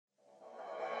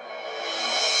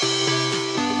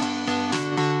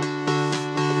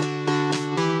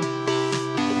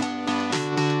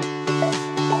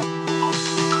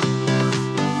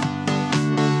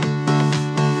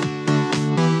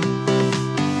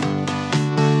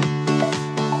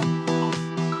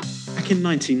Back in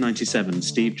 1997,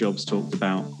 Steve Jobs talked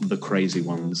about the crazy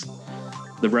ones.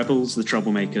 The rebels, the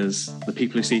troublemakers, the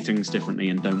people who see things differently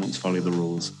and don't want to follow the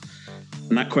rules.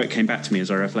 And that quote came back to me as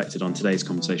I reflected on today's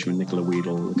conversation with Nicola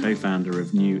Weedle, the co-founder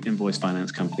of new invoice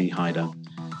finance company Hyder.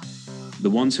 The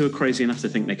ones who are crazy enough to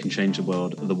think they can change the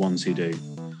world are the ones who do.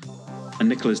 And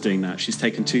Nicola's doing that. She's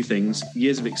taken two things: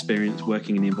 years of experience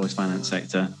working in the invoice finance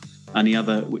sector, and the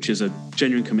other, which is a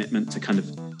genuine commitment to kind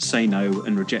of say no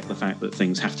and reject the fact that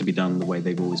things have to be done the way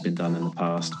they've always been done in the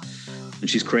past. And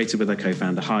she's created with her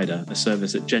co-founder Hyder a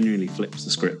service that genuinely flips the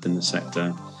script in the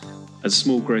sector. As a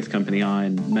small growth company, I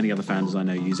and many other founders I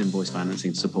know use invoice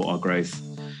financing to support our growth.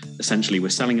 Essentially, we're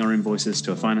selling our invoices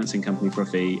to a financing company for a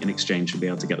fee in exchange to be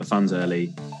able to get the funds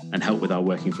early and help with our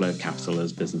working flow of capital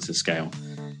as businesses scale.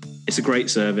 It's a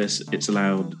great service. It's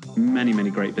allowed many,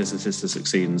 many great businesses to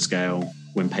succeed and scale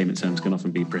when payment terms can often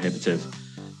be prohibitive.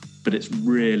 But it's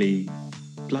really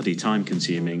bloody time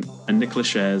consuming. And Nicola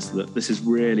shares that this is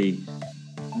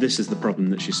the problem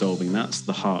that she's solving. That's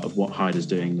the heart of what Hyder's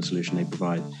doing, the solution they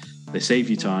provide. They save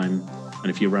you time.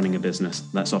 And if you're running a business,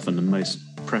 that's often the most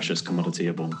precious commodity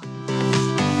of all.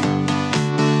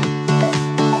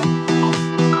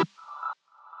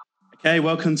 Okay,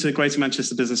 welcome to Greater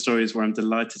Manchester Business Stories, where I'm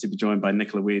delighted to be joined by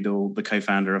Nicola Weedle, the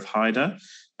co-founder of Hyder.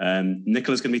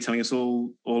 Nicola's going to be telling us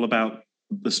all about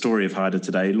the story of Hyder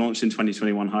today. Launched in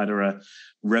 2021, Hyder are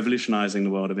revolutionising the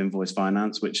world of invoice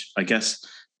finance, which I guess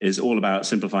is all about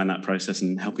simplifying that process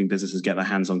and helping businesses get their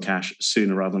hands on cash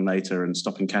sooner rather than later and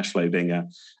stopping cash flow being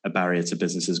a barrier to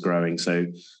businesses growing. So,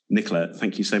 Nicola,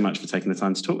 thank you so much for taking the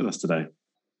time to talk with us today.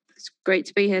 It's great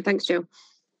to be here. Thanks, Joe.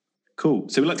 Cool.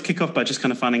 So we'd like to kick off by just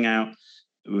kind of finding out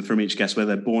from each guest where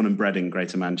they're born and bred in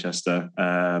Greater Manchester.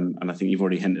 And I think you've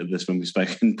already hinted at this when we've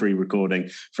spoken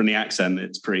pre-recording. From the accent,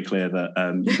 it's pretty clear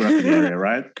that you grew up in the area,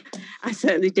 right? I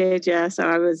certainly did, yeah. So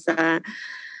I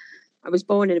was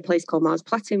born in a place called Mars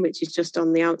Platting, which is just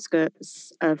on the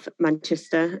outskirts of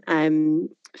Manchester.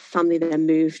 Family then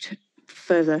moved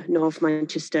further north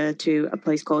Manchester to a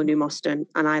place called New Moston,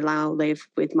 and I now live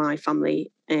with my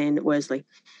family in Worsley.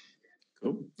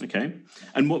 Cool. Okay.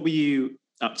 And what were you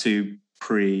up to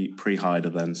pre-Hyder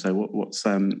then? So what's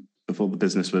before the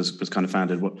business was kind of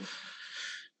founded? What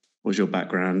was your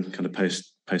background, kind of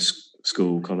post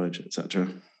school, college, etc.?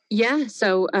 Yeah.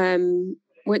 So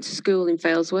went to school in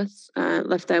Failsworth.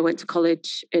 Left there, went to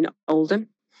college in Oldham,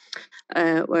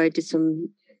 where I did some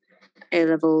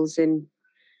A-levels in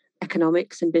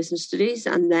economics and business studies,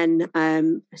 and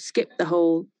then skipped the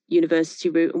whole university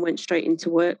route and went straight into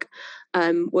work.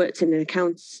 Worked in an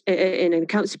accounts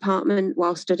department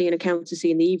while studying accountancy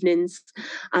in the evenings,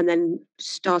 and then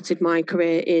started my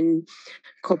career in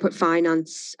corporate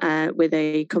finance with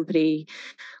a company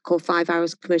called 5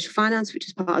 Hours Commercial Finance, which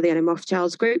is part of the NM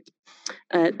Rothschilds Group.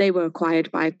 They were acquired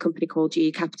by a company called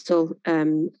GE Capital.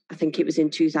 I think it was in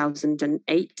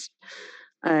 2008.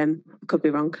 Could be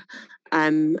wrong.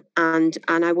 And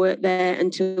I worked there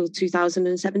until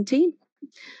 2017.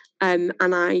 And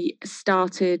I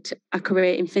started a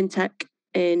career in fintech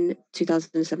in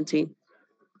 2017.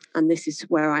 And this is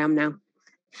where I am now.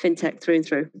 Fintech through and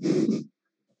through.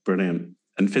 Brilliant.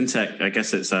 And fintech, I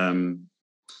guess it's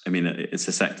it's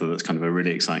a sector that's kind of a really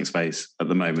exciting space at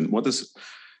the moment. What does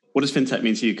fintech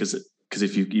mean to you? Because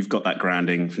if you've got that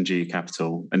grounding from GE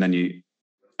Capital, and then you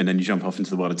jump off into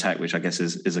the world of tech, which I guess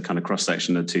is a kind of cross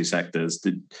section of two sectors.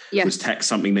 Yes. Was tech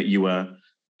something that you were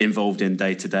involved in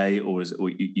day to day, or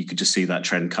you could just see that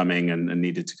trend coming and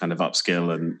needed to kind of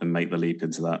upskill and make the leap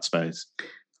into that space?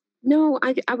 No,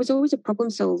 I was always a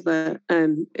problem solver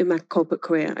in my corporate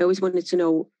career. I always wanted to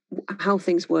know how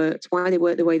things worked, why they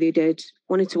worked the way they did.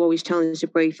 Wanted to always challenge the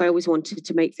brief. I always wanted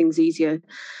to make things easier,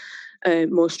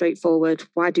 more straightforward.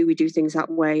 Why do we do things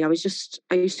that way? I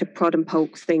used to prod and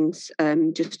poke things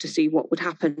just to see what would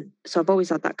happen. So I've always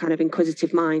had that kind of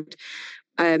inquisitive mind.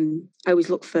 I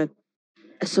always look for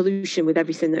a solution with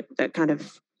everything that kind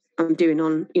of I'm doing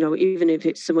on, even if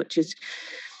it's so much as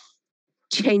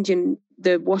changing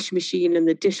the washing machine and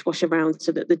the dishwasher around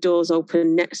so that the doors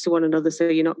open next to one another so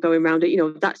you're not going around it.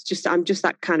 I'm just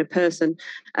that kind of person.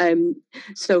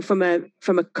 So from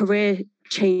a career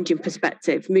changing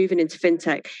perspective, moving into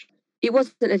fintech, it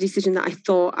wasn't a decision that I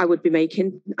thought I would be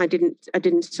making. I didn't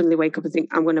suddenly wake up and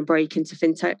think I'm going to break into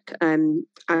fintech.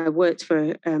 I worked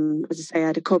for, as I say, I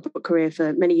had a corporate career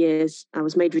for many years. I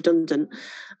was made redundant.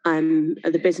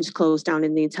 The business closed down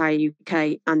in the entire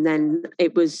UK, and then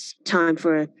it was time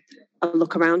for a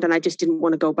look around, and I just didn't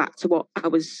want to go back to what I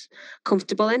was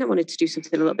comfortable in. I wanted to do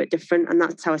something a little bit different, and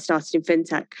that's how I started in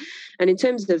fintech. And in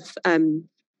terms of,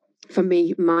 for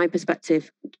me, my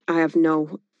perspective, I have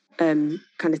no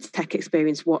kind of tech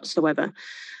experience whatsoever.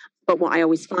 But what I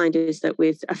always find is that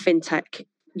with a fintech,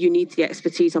 you need the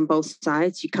expertise on both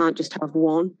sides. You can't just have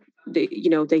one. They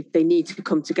need to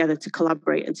come together to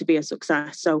collaborate and to be a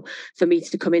success. So for me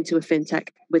to come into a fintech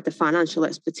with the financial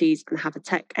expertise and have a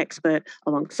tech expert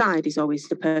alongside is always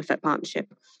the perfect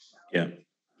partnership. Yeah.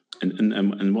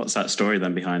 And what's that story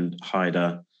then behind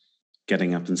Hyder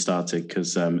getting up and started?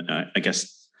 Because I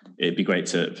guess it'd be great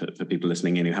for people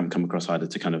listening in who haven't come across Hyder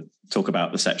to kind of talk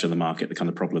about the sector of the market, the kind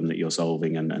of problem that you're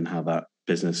solving, and how that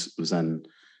business was then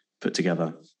put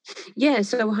together. Yeah,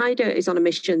 so Hyder is on a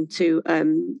mission to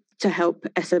help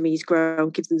SMEs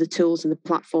grow, give them the tools and the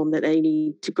platform that they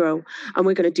need to grow. And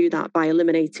we're going to do that by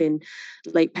eliminating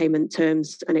late payment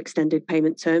terms and extended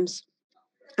payment terms.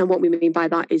 And what we mean by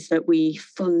that is that we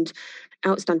fund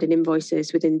outstanding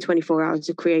invoices within 24 hours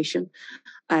of creation.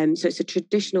 So it's a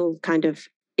traditional kind of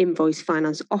invoice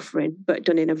finance offering, but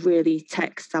done in a really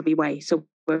tech-savvy way. So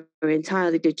we're an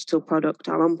entirely digital product.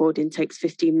 Our onboarding takes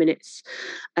 15 minutes.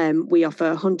 We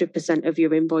offer 100% of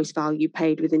your invoice value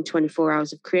paid within 24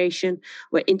 hours of creation.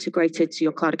 We're integrated to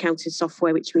your cloud accounting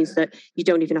software, which means that you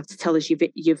don't even have to tell us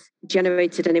you've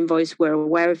generated an invoice. We're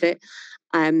aware of it.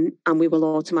 And we will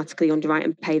automatically underwrite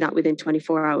and pay that within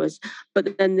 24 hours.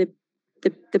 But then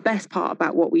the best part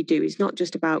about what we do is not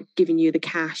just about giving you the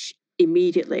cash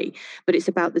immediately, but it's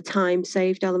about the time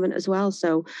saved element as well.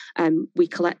 So we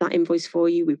collect that invoice for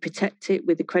you, we protect it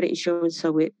with the credit insurance,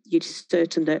 so you're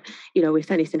certain that,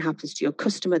 if anything happens to your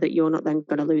customer, that you're not then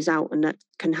going to lose out, and that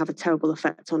can have a terrible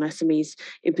effect on SMEs,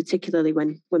 in particularly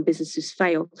when businesses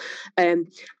fail. And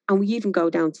we even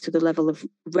go down to the level of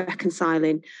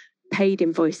reconciling paid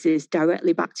invoices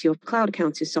directly back to your cloud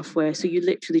accounting software, so you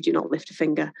literally do not lift a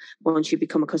finger once you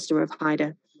become a customer of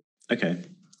Hyder. Okay.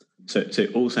 So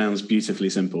it all sounds beautifully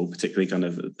simple, particularly kind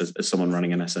of as someone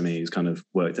running an SME who's kind of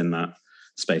worked in that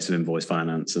space of invoice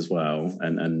finance as well.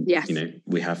 And yes.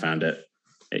 We have found it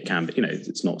can be,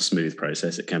 it's not a smooth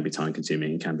process. It can be time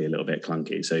consuming, it can be a little bit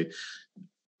clunky. So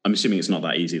I'm assuming it's not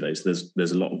that easy though. So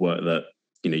there's a lot of work that,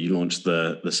 you launched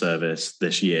the service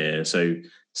this year. So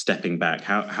stepping back,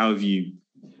 how have you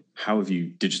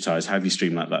digitized, how have you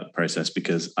streamlined that process?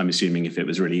 Because I'm assuming if it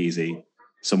was really easy,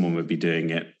 someone would be doing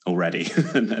it already.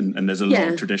 and there's a lot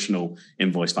of traditional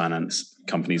invoice finance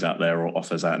companies out there or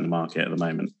offers out in the market at the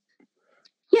moment.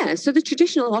 Yeah, so the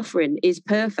traditional offering is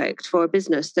perfect for a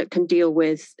business that can deal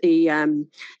with the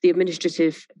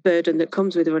administrative burden that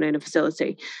comes with running a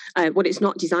facility. What it's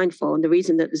not designed for, and the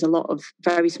reason that there's a lot of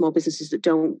very small businesses that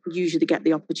don't usually get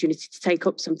the opportunity to take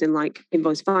up something like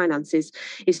invoice finance, is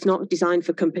it's not designed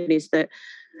for companies that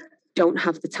don't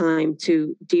have the time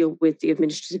to deal with the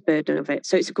administrative burden of it.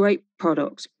 So it's a great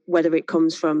product, whether it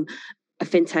comes from a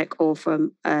fintech or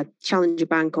from a challenger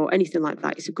bank or anything like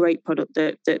that. It's a great product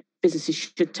that businesses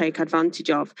should take advantage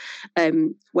of.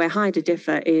 Where Hyder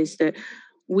differ is that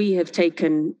we have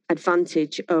taken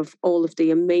advantage of all of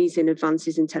the amazing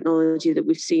advances in technology that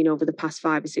we've seen over the past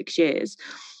 5 or 6 years.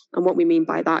 And what we mean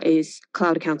by that is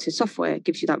cloud accounting software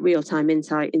gives you that real-time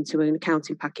insight into an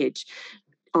accounting package.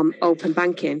 Open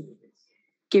banking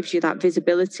gives you that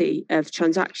visibility of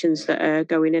transactions that are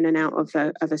going in and out of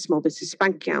a small business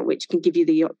bank account, which can give you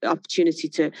the opportunity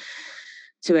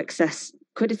to access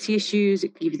liquidity issues.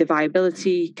 It can give you the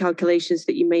viability calculations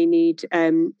that you may need.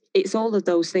 It's all of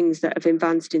those things that have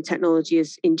advanced in technology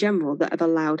in general that have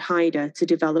allowed Hyder to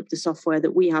develop the software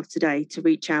that we have today to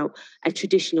reach out a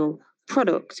traditional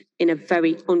product in a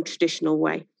very untraditional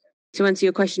way. To answer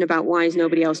your question about why is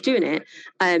nobody else doing it,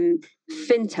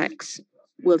 fintechs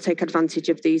will take advantage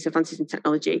of these advances in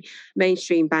technology.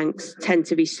 Mainstream banks tend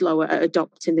to be slower at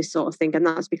adopting this sort of thing, and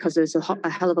that's because there's a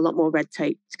hell of a lot more red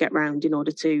tape to get around in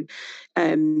order to,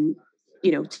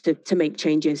 to make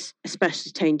changes,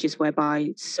 especially changes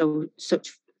whereby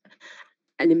such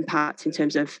an impact in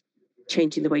terms of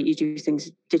changing the way you do things,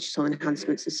 digital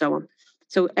enhancements and so on.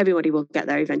 So everybody will get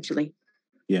there eventually.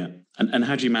 Yeah. And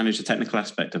how do you manage the technical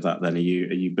aspect of that then? Are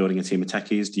you building a team of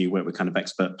techies? Do you work with kind of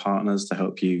expert partners to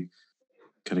help you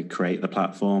kind of create the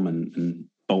platform and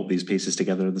bolt these pieces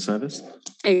together in the service?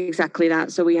 Exactly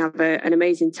that. So we have an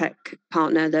amazing tech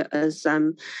partner that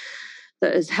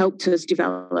has helped us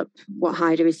develop what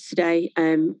Hyder is today.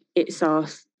 It's our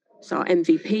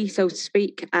MVP, so to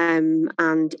speak,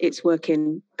 and it's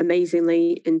working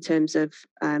amazingly in terms of,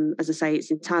 as I say, it's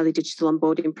entirely digital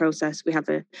onboarding process. We have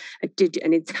an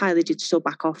entirely digital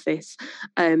back office,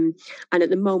 and at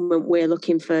the moment we're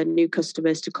looking for new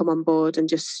customers to come on board and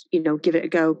just give it a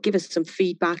go, give us some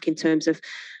feedback in terms of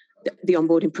the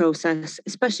onboarding process,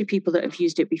 especially people that have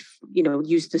used it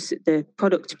used the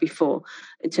product before,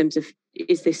 in terms of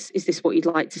is this what you'd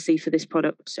like to see for this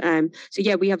product. So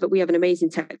yeah, we have an amazing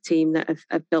tech team that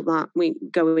have built that. We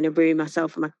go in a room,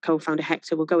 myself and my co-founder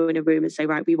Hector will go in a room and say,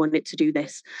 right, we want it to do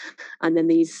this, and then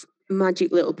these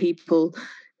magic little people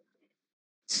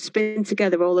spin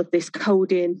together all of this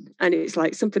coding, and it's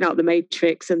like something out of the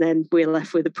Matrix, and then we're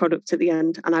left with a product at the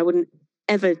end. And I wouldn't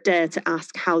ever dare to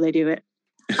ask how they do it.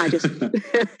 I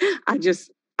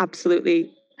just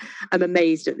absolutely am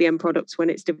amazed at the end product when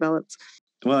it's developed.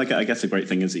 Well, I guess the great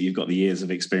thing is that you've got the years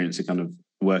of experience of kind of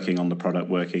working on the product,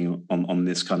 working on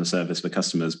this kind of service for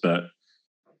customers, but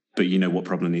you know what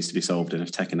problem needs to be solved, and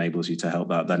if tech enables you to help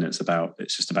that, then it's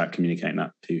just about communicating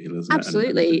that to people, isn't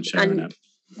absolutely. it? And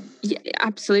yeah,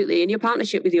 absolutely. In your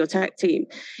partnership with your tech team,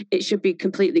 it should be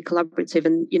completely collaborative.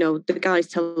 And the guys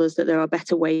tell us that there are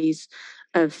better ways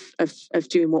of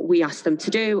doing what we ask them to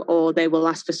do, or they will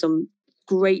ask for some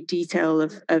great detail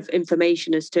of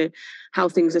information as to how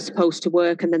things are supposed to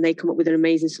work, and then they come up with an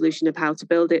amazing solution of how to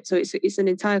build it. So it's an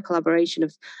entire collaboration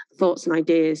of thoughts and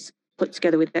ideas put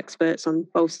together with experts on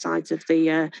both sides of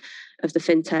the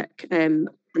fintech, and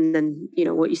then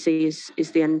what you see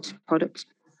is the end product.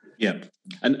 Yeah,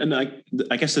 and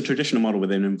I guess the traditional model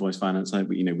within invoice finance,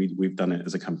 we've done it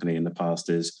as a company in the past,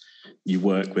 is you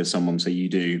work with someone, so you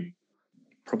do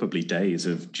probably days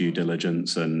of due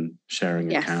diligence and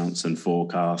sharing accounts and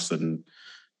forecasts and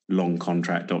long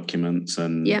contract documents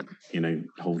and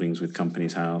holdings with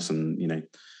Companies House, and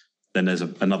then there's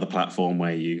another platform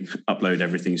where you upload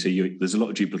everything. So there's a lot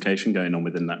of duplication going on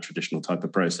within that traditional type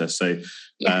of process. So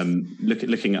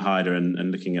looking at Hyder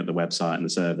and looking at the website and the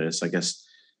service, I guess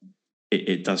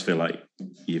it does feel like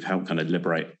you've helped kind of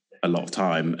liberate a lot of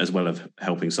time, as well as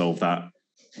helping solve that.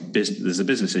 There's a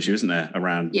business issue, isn't there,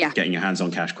 around getting your hands on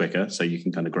cash quicker so you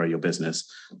can kind of grow your business.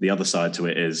 The other side to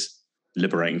it is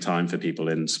liberating time for people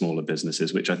in smaller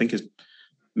businesses, which I think is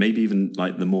maybe even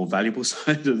like the more valuable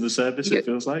side of the service, it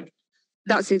feels like.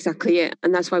 That's exactly it.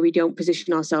 And that's why we don't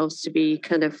position ourselves to be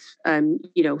kind of,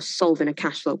 solving a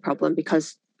cash flow problem,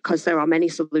 because there are many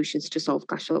solutions to solve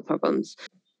cash flow problems.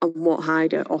 And what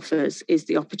Hyder offers is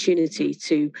the opportunity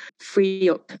to free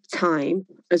up time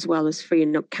as well as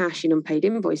freeing up cash in unpaid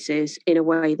invoices in a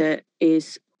way that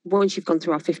is, once you've gone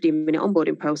through our 15-minute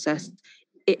onboarding process,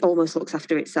 it almost looks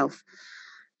after itself.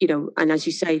 And as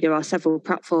you say, there are several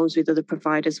platforms with other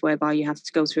providers whereby you have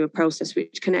to go through a process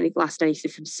which can last anything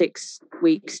from 6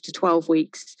 weeks to 12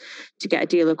 weeks to get a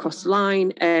deal across the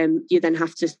line. You then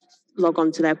have to log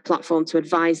on to their platform to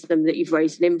advise them that you've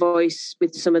raised an invoice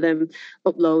with some of them,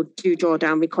 do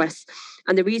drawdown requests.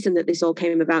 And the reason that this all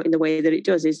came about in the way that it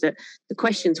does is that the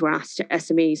questions were asked to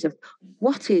SMEs of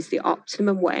what is the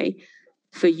optimum way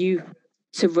for you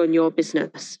to run your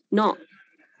business? Not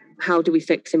how do we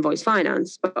fix invoice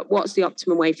finance, but what's the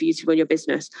optimum way for you to run your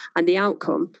business? And the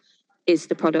outcome is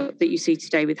the product that you see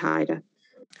today with Hyder.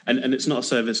 And it's not a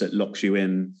service that locks you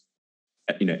in.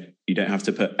 You don't have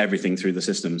to put everything through the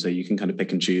system, so you can kind of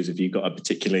pick and choose. If you've got a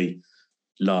particularly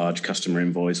large customer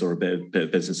invoice or a bit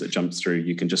of business that jumps through,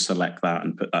 you can just select that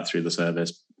and put that through the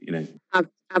service.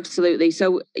 Absolutely.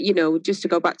 So just to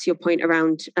go back to your point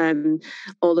around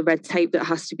all the red tape that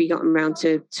has to be gotten around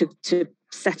to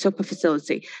set up a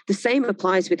facility, the same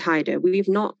applies with Hyder. We've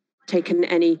not taken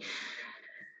any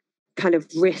kind of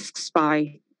risks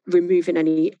by removing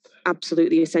any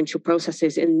absolutely essential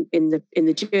processes in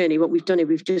the journey. What we've done is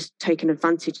we've just taken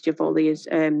advantage of all these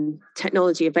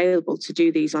technology available to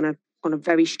do these on a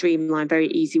very streamlined, very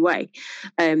easy way.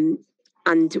 And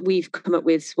we've come up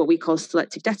with what we call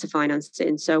selective debtor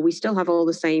financing. So we still have all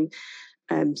the same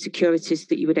securities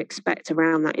that you would expect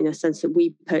around that, in a sense that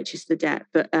we purchase the debt,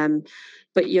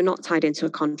 but you're not tied into a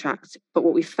contract. But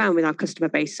what we've found with our customer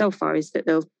base so far is that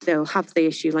they'll have the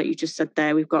issue, like you just said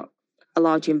there. We've got a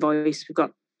large invoice, we've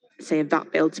got, say, a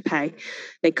VAT bill to pay.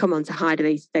 They come onto Hyder,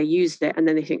 they use it, and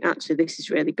then they think, actually, this is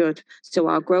really good. So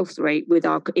our growth rate with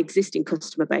our existing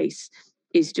customer base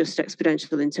is just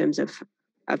exponential in terms of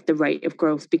the rate of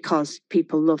growth, because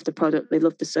people love the product, they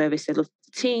love the service, they love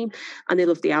the team, and they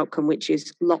love the outcome, which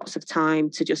is lots of time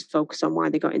to just focus on why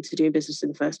they got into doing business in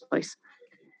the first place.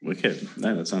 Wicked.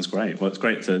 No, that sounds great. Well, it's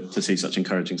great to see such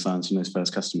encouraging signs from those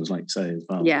first customers, like you say, as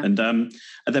well. Yeah. And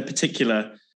are there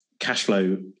particular cash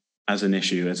flow as an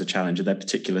issue, as a challenge? Are there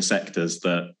particular sectors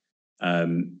that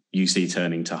you see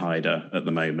turning to Hyder at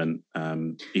the moment,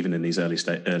 even in these earlier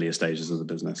stages of the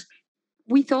business?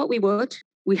 We thought we would.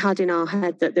 We had in our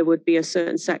head that there would be a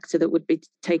certain sector that would be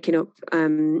taking up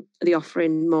the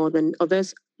offering more than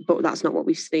others. but that's not what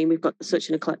we've seen. We've got such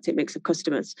an eclectic mix of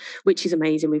customers, which is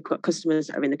amazing. We've got customers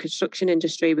that are in the construction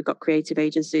industry, we've got creative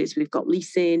agencies, we've got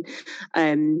leasing,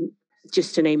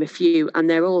 just to name a few, and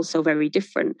they're all so very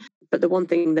different. But the one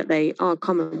thing that they are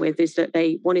common with is that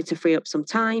they wanted to free up some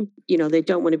time. They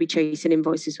don't want to be chasing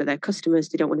invoices with their customers.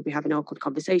 They don't want to be having awkward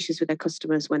conversations with their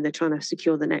customers when they're trying to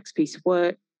secure the next piece of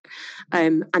work.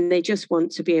 And they just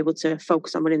want to be able to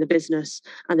focus on running the business.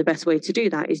 And the best way to do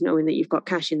that is knowing that you've got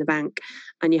cash in the bank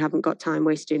and you haven't got time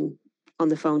wasting on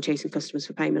the phone chasing customers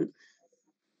for payment.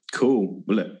 Cool.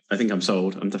 Well, look, I think I'm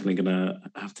sold. I'm definitely going to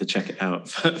have to check it out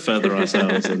further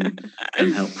ourselves and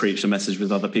help preach the message with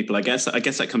other people. I guess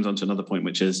that comes on to another point,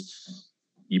 which is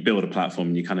you build a platform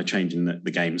and you're kind of changing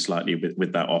the game slightly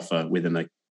with that offer within the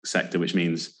sector, which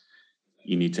means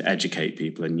you need to educate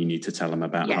people and you need to tell them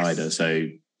about Haider. So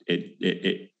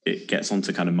it gets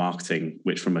onto kind of marketing,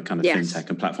 which from a kind of fintech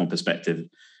and platform perspective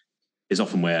is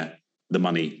often where the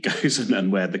money goes and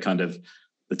where the kind of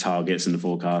the targets and the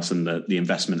forecasts and the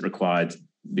investment required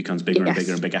becomes bigger and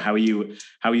bigger and bigger. How are you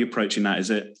approaching that? Is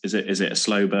it a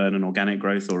slow burn and organic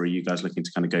growth, or are you guys looking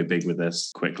to kind of go big with this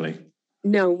quickly?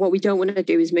 No, what we don't want to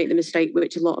do is make the mistake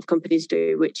which a lot of companies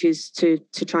do, which is to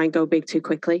try and go big too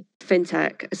quickly.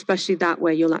 Fintech, especially that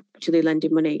where you're actually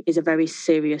lending money, is a very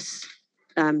serious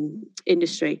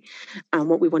industry, and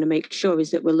what we want to make sure is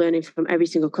that we're learning from every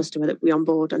single customer that we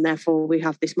onboard, and therefore we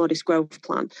have this modest growth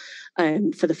plan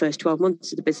for the first 12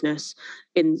 months of the business,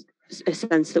 in a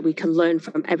sense that we can learn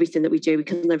from everything that we do. We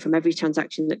can learn from every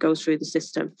transaction that goes through the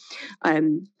system.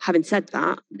 Having said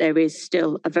that, there is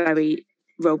still a very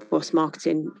robust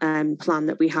marketing plan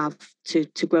that we have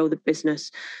to grow the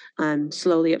business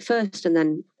slowly at first, and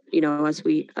then as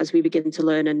we begin to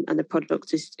learn and the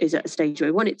product is at a stage where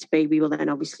we want it to be, we will then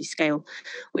obviously scale,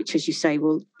 which, as you say,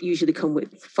 will usually come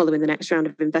with following the next round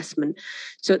of investment.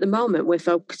 So at the moment, we're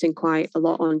focusing quite a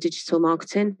lot on digital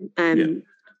marketing. And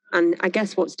I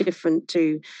guess what's different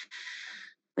to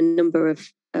a number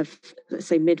of let's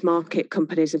say, mid-market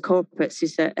companies and corporates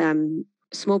is that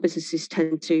small businesses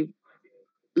tend to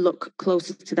look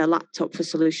closer to their laptop for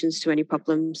solutions to any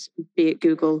problems, be it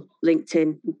Google,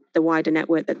 LinkedIn, the wider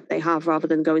network that they have, rather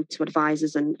than going to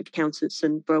advisors and accountants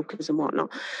and brokers and whatnot.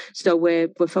 So we're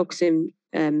focusing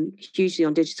hugely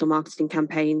on digital marketing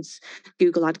campaigns,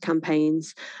 Google ad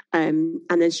campaigns, and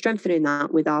then strengthening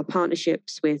that with our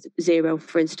partnerships with Xero,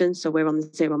 for instance. So we're on the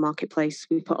Xero marketplace.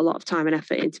 We put a lot of time and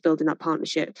effort into building that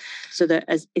partnership so that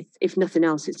if nothing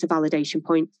else, it's a validation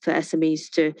point for SMEs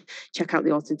to check out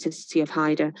the authenticity of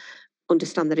Haider,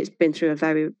 understand that it's been through a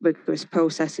very rigorous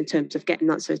process in terms of getting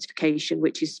that certification,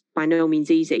 which is by no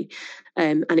means easy.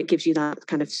 And it gives you that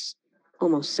kind of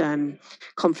almost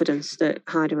confidence that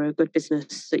Haider are a good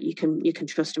business that you can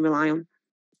trust and rely on.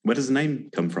 Where does the name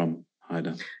come from,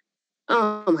 Haider?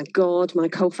 Oh my God, my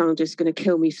co-founder is going to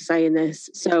kill me for saying this.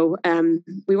 So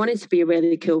we wanted to be a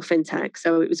really cool fintech.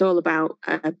 So it was all about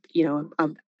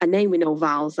a name with no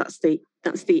vowels. That's the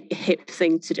hip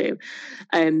thing to do.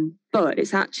 But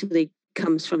it's actually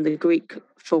comes from the Greek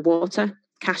for water,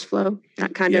 cash flow,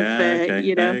 that kind of,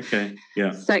 Okay.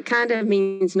 Yeah. So it kind of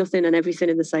means nothing and everything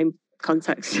in the same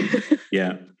context.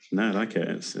 Yeah, no, I like it.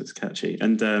 It's catchy.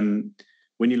 And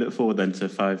when you look forward then to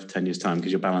 5-10 years time,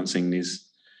 because you're balancing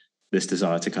this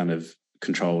desire to kind of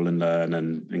control and learn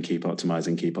and keep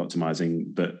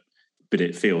optimizing, but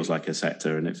it feels like a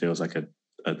sector and it feels like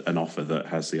an offer that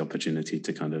has the opportunity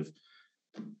to kind of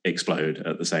explode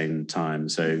at the same time.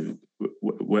 So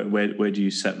where do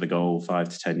you set the goal 5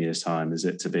 to 10 years time? Is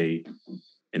it to be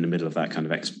in the middle of that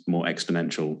kind of more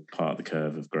exponential part of the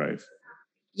curve of growth?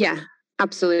 Yeah,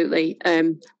 absolutely.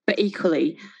 But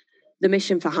equally, the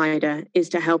mission for Haider is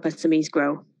to help SMEs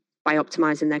grow by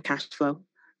optimizing their cash flow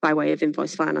by way of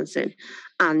invoice financing.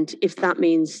 And if that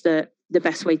means that the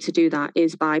best way to do that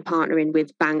is by partnering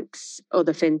with banks,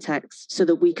 other fintechs, so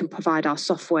that we can provide our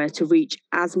software to reach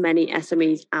as many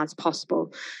SMEs as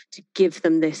possible, to give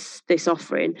them this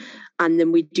offering, and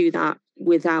then we do that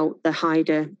without the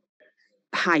Haider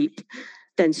hype,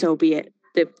 then so be it.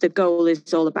 The goal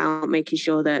is all about making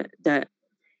sure that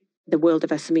the world of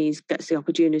SMEs gets the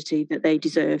opportunity that they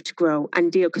deserve to grow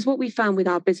and deal. Because what we found with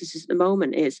our businesses at the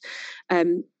moment is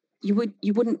you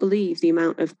wouldn't believe the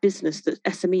amount of business that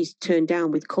SMEs turn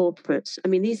down with corporates. I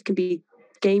mean, these can be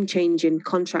game-changing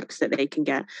contracts that they can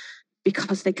get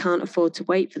because they can't afford to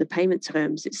wait for the payment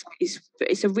terms.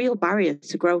 It's a real barrier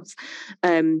to growth.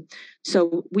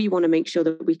 So we want to make sure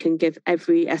that we can give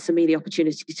every SME the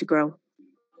opportunity to grow,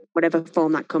 whatever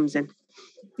form that comes in.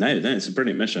 No, it's a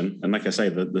brilliant mission, and like I say,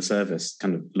 the service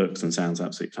kind of looks and sounds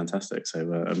absolutely fantastic. So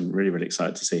I'm really, really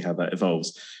excited to see how that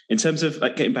evolves. In terms of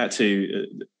like getting back to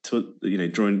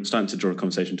starting to draw a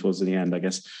conversation towards the end, I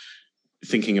guess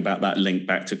thinking about that link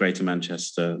back to Greater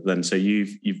Manchester. Then, so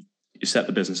you've set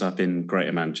the business up in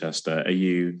Greater Manchester. Are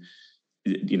you,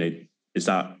 is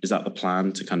that the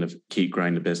plan to kind of keep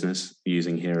growing the business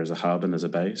using here as a hub and as a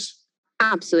base?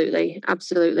 Absolutely.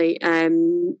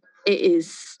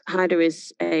 Hyder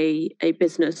is a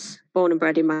business born and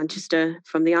bred in Manchester,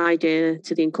 from the idea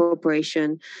to the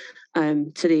incorporation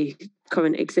to the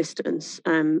current existence,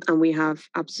 and we have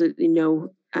absolutely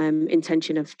no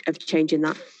intention of changing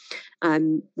that.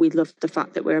 We love the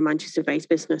fact that we're a Manchester-based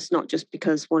business, not just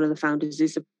because one of the founders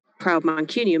is a proud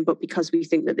Mancunian, but because we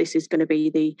think that this is going to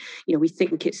be we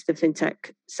think it's the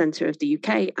fintech centre of the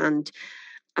UK, and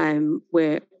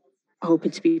we're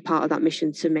hoping to be part of that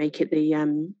mission to make it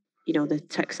the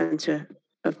tech centre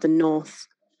of the North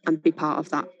and be part of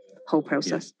that whole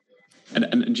process. Yeah.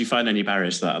 And do you find any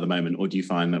barriers to that at the moment, or do you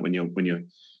find that when you're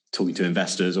talking to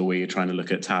investors or where you're trying to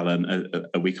look at talent,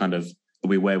 are we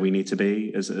where we need to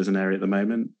be as an area at the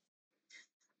moment?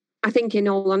 I think, in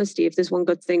all honesty, if there's one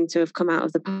good thing to have come out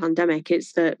of the pandemic,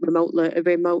 it's that remote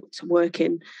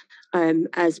working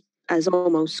has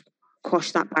almost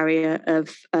quashed that barrier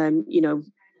of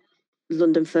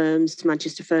London firms,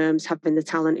 Manchester firms having the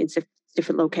talent in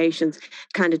different locations.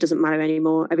 Kind of doesn't matter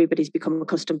anymore. Everybody's become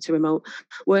accustomed to remote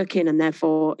working, and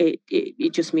therefore it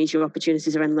just means your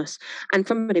opportunities are endless. And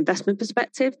from an investment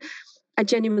perspective, I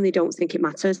genuinely don't think it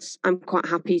matters. I'm quite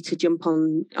happy to jump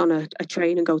on a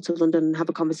train and go to London and have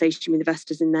a conversation with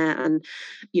investors in there and,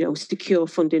 secure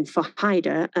funding for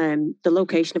Hyder. The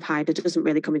location of Hyder doesn't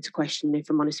really come into question, if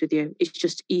I'm honest with you. It's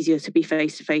just easier to be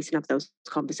face to face and have those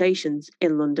conversations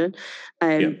in London.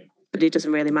 But it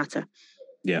doesn't really matter.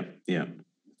 Yeah.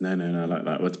 No, I like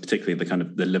that. Well, particularly the kind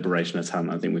of the liberation of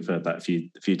talent. I think we've heard that a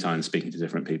few times speaking to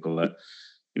different people, that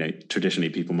traditionally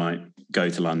people might go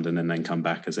to London and then come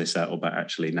back as they settle, but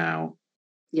actually now,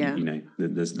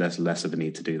 there's less of a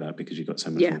need to do that because you've got so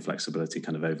much more flexibility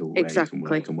kind of over where you can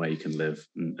work and where you can live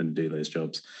and do those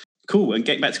jobs. Cool. And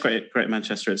getting back to Greater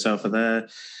Manchester itself, we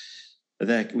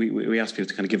ask people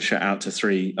to kind of give a shout out to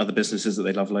 3 other businesses that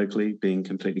they love locally, being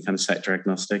completely kind of sector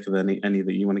agnostic. Are there any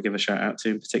that you want to give a shout out to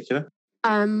in particular?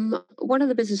 One of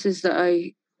the businesses that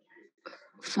I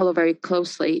follow very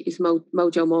closely is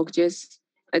Mojo Mortgages.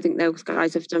 I think those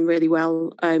guys have done really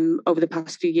well over the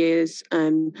past few years.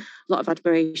 A lot of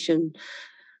admiration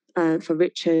for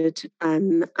Richard.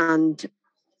 And I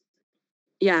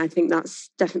think that's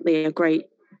definitely a great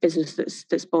business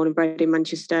that's born and bred in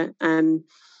Manchester. And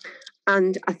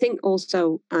I think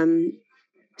also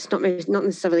it's not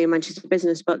necessarily a Manchester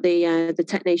business, but the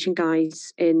Tech Nation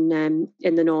guys in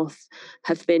the North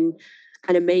have been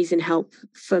an amazing help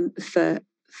for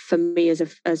me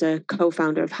as a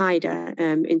co-founder of Hyder,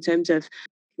 in terms of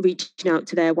reaching out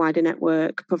to their wider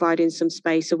network, providing some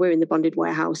space. So we're in the bonded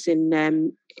warehouse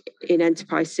in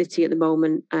Enterprise City at the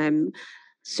moment,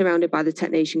 surrounded by the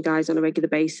Tech Nation guys on a regular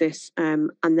basis,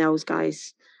 and those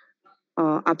guys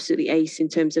are absolutely ace in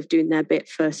terms of doing their bit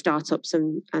for startups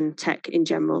and tech in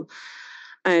general.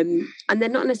 And they're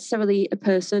not necessarily a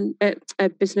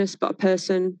business, but a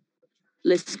person.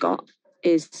 Liz Scott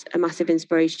is a massive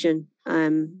inspiration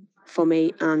for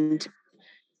me, and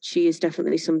she is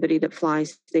definitely somebody that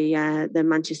flies the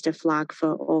Manchester flag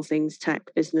for all things tech,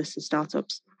 business and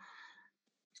startups.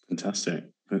 Fantastic.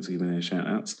 Thanks for giving me a shout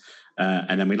outs.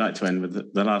 And then we'd like to end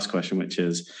with the last question, which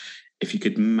is, if you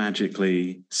could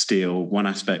magically steal one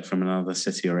aspect from another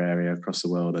city or area across the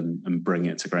world and bring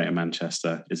it to Greater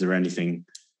Manchester, is there anything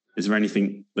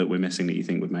that we're missing that you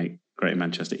think would make Greater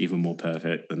Manchester even more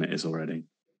perfect than it is already?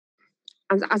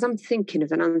 As I'm thinking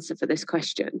of an answer for this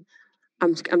question,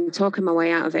 I'm talking my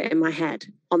way out of it in my head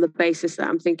on the basis that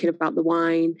I'm thinking about the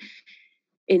wine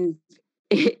in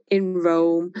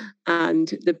Rome and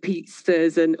the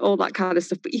pizzas and all that kind of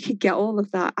stuff. But you could get all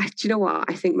of that. Do you know what?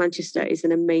 I think Manchester is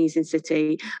an amazing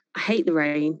city. I hate the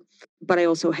rain, but I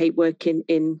also hate working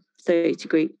in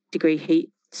 30-degree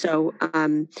heat. So,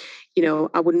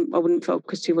 I wouldn't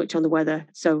focus too much on the weather.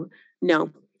 So,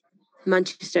 no,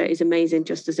 Manchester is amazing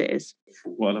just as it is.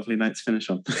 What a lovely night to finish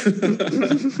on. I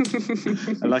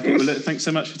like it. Well, look, thanks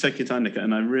so much for taking your time, Nick.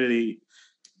 And I really,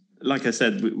 like I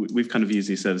said, we've kind of used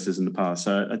these services in the past.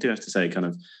 So I do have to say, kind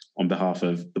of on behalf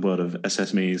of the world of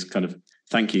SSMEs, kind of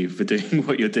thank you for doing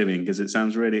what you're doing, because it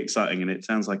sounds really exciting, and it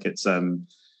sounds like it's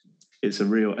a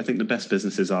real, I think the best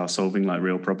businesses are solving like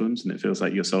real problems, and it feels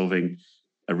like you're solving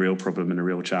a real problem and a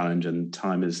real challenge, and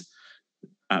time is,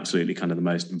 absolutely kind of the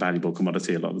most valuable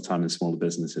commodity a lot of the time in smaller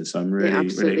businesses. So I'm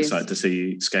really excited to see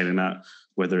you scaling that,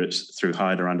 whether it's through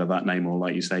Hyder under that name or,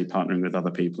 like you say, partnering with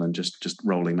other people and just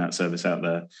rolling that service out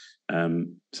there.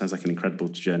 Sounds like an incredible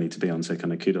journey to be on. So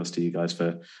kind of kudos to you guys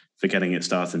for getting it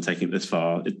started and taking it this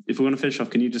far. If we want to finish off,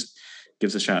 can you just give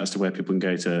us a shout as to where people can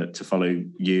go to follow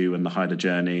you and the Hyder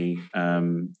journey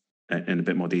in a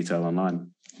bit more detail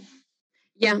online?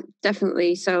 Yeah,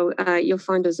 definitely. So you'll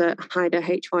find us at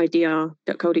hydr.co.uk,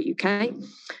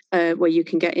 where you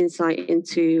can get insight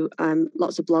into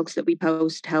lots of blogs that we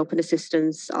post, help and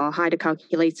assistance, our Hyder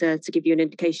calculator to give you an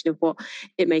indication of what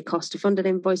it may cost to fund an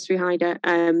invoice through Hyder.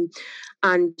 And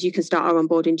you can start our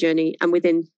onboarding journey. And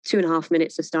within 2.5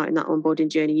 minutes of starting that onboarding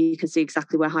journey, you can see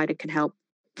exactly where Hyder can help,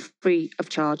 free of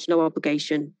charge, no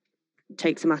obligation.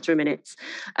 Takes a matter of minutes.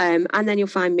 And then you'll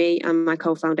find me and my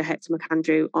co-founder Hector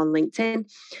McAndrew on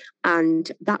LinkedIn. And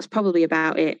that's probably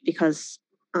about it, because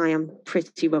I am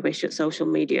pretty rubbish at social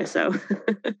media. So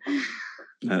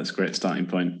that's a great starting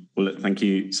point. Well, thank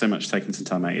you so much for taking some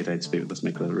time out of your day to speak with us,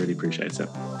 Nicola. I really appreciate it.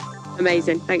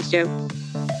 Amazing. Thanks, Joe.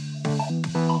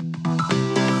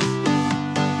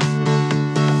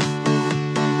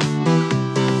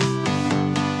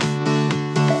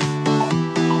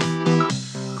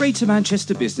 Greater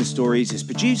Manchester Business Stories is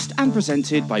produced and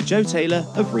presented by Joe Taylor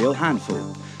of Real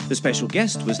Handful. The special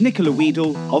guest was Nicola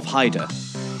Weedle of Hyder.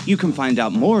 You can find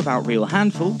out more about Real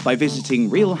Handful by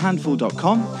visiting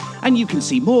realhandful.com, and you can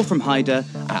see more from Hyder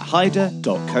at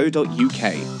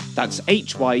hyder.co.uk. That's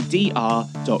hydr.co.uk.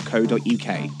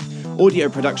 Audio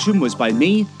production was by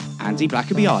me, Andy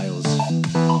Blackaby Isles.